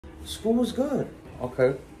School was good.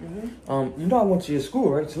 Okay. You know I went to your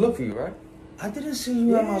school, right? To look for you, right? I didn't see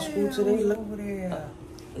you at my school today. I was Look over there.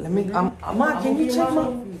 let me. Ma, can you take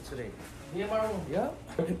my? Today. Be in my room. Yeah.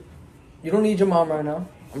 You don't need your mom right now.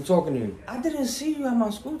 I'm talking to you. I didn't see you at my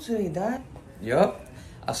school today, Dad. Yup.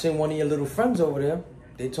 I seen one of your little friends over there.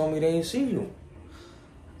 They told me they didn't see you.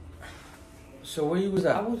 So where you was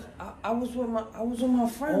at? I was with my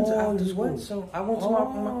friends after school. So I went to my.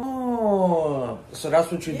 Oh. So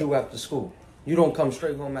that's what you do after school. You don't come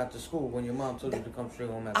straight home after school when your mom told you to come straight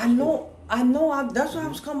home after school. I know. That's what I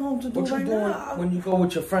was coming home to do What you right doing now. when you go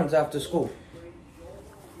with your friends after school?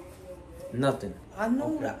 Nothing. I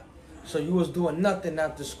know that. So you was doing nothing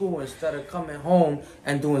after school instead of coming home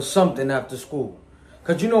and doing something after school.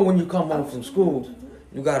 Because you know when you come home from school,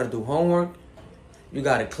 you got to do homework, you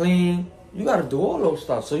got to clean, you got to do all those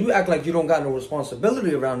stuff. So you act like you don't got no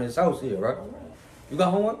responsibility around this house here, right? You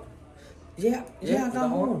got homework? Yeah, I got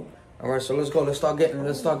homework. All right, so let's go. Let's start getting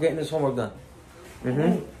this homework done.